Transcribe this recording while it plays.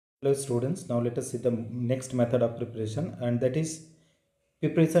Hello students, now let us see the next method of preparation, and that is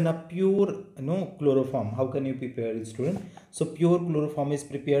preparation of pure chloroform. How can you prepare it, student? So pure chloroform is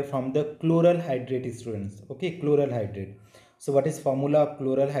prepared from the chloral hydrate, students. Okay, chloral hydrate. So what is formula of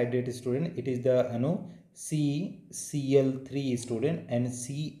chloral hydrate, student? It is the CCl3, student, and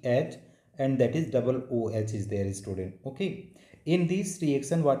CH, and that is double OH is there, student. Okay, in this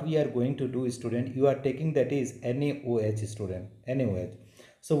reaction what we are going to do, student, you are taking that is NaOH, student, NaOH.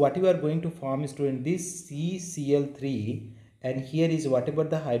 So what you are going to form, student, this CCl3, and here is whatever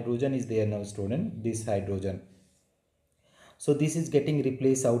the hydrogen is there now, student, this hydrogen. So this is getting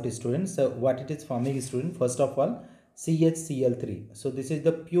replaced out, students. So what it is forming, student, first of all CHCl3. So this is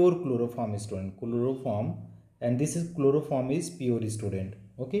the pure chloroform, student, chloroform, and this is chloroform is pure, student.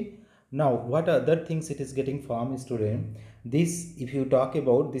 Okay, now what other things it is getting formed, student? This, if you talk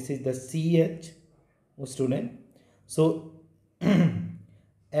about, this is the CH, student. So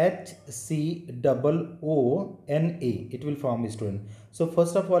HCOONA it will form, student. So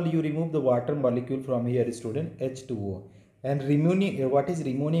first of all you remove the water molecule from here, student, H2O, and remaining what is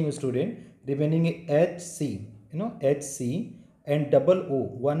remaining, student? Remaining HC, HC and double O,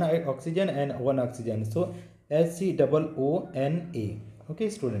 one oxygen and one oxygen, so HCOONA. Okay,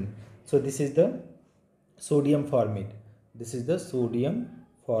 student. So this is the sodium formate. This is the sodium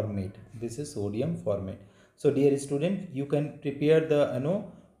formate. This is sodium formate. So dear student, you can prepare the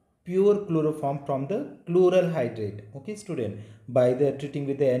pure chloroform from the chloral hydrate. Okay, student, by the treating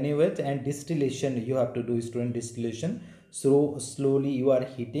with the NaOH and distillation you have to do, student, distillation. So slowly you are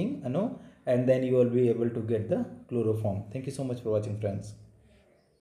heating, and then you will be able to get the chloroform. Thank you so much for watching, friends.